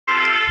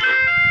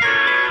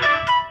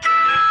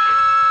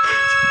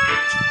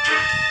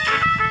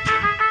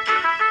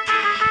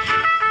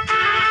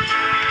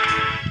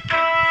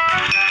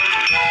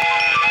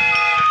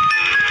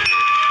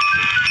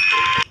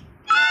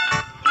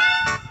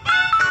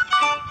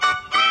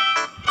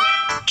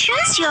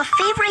What's your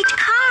favorite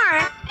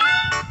car?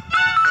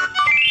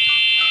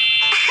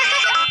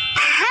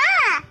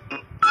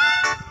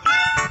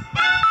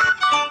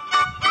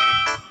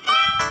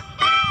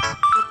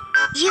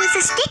 Use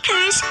the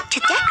stickers to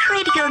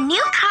decorate your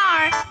new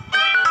car.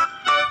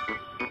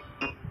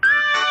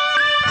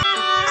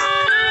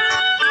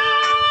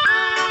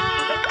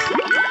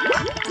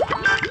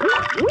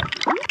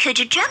 Could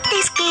you drop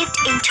this gift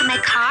into my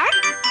car?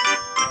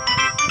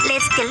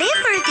 Let's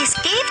deliver this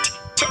gift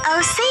to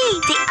OC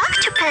the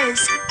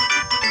octopus.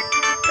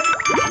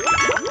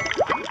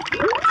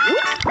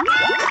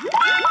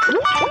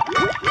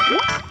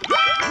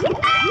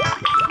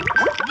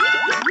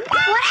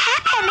 What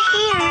happened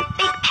here,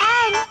 Big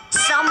Pen?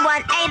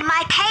 Someone ate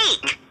my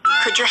cake.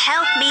 Could you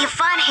help me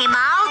find him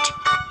out?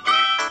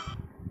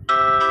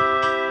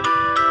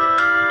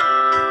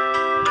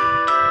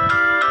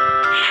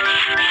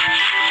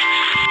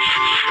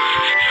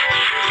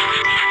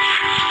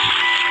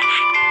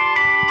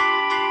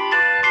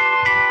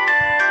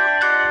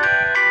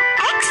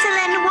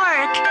 Excellent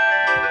work.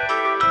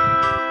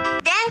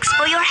 Thanks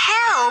for your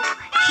help.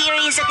 Here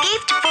is a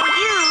gift for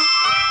you.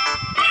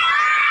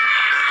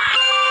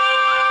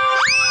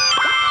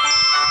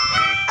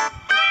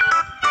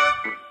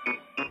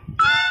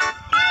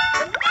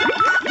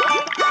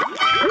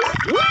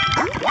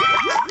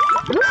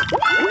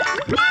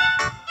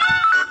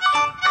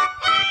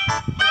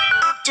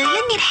 Do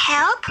you need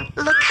help,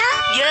 Luca?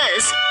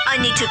 Yes, I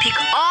need to pick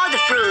all the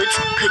fruits.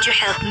 Could you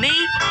help me?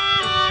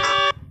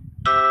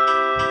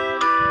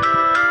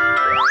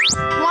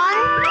 1,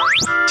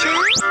 2,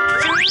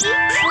 3,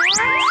 4,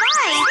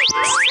 5,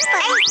 6,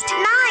 7, 8,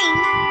 9,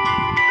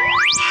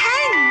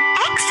 10.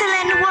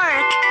 Excellent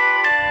work.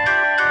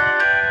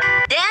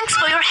 Thanks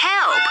for your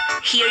help.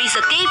 Here is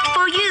a gift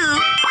for you.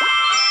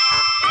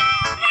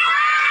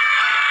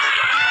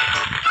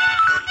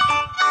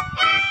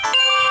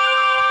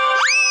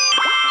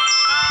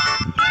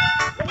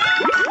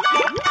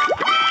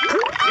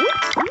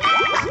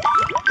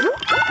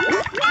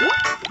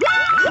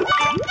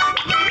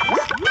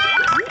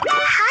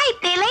 Hi,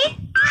 Billy.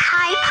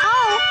 Hi,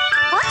 Paul.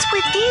 What's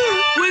with you?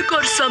 We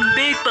got some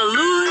big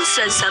balloons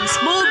and some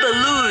small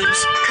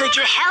balloons. Could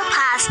you help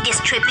us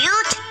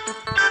distribute?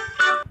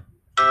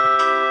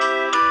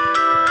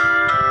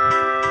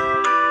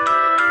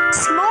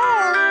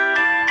 Small.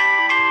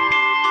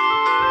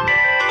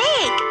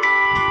 Big.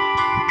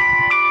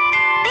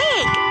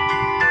 Big.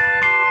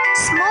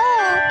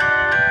 Small.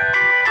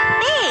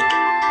 Big.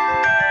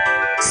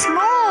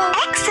 Small.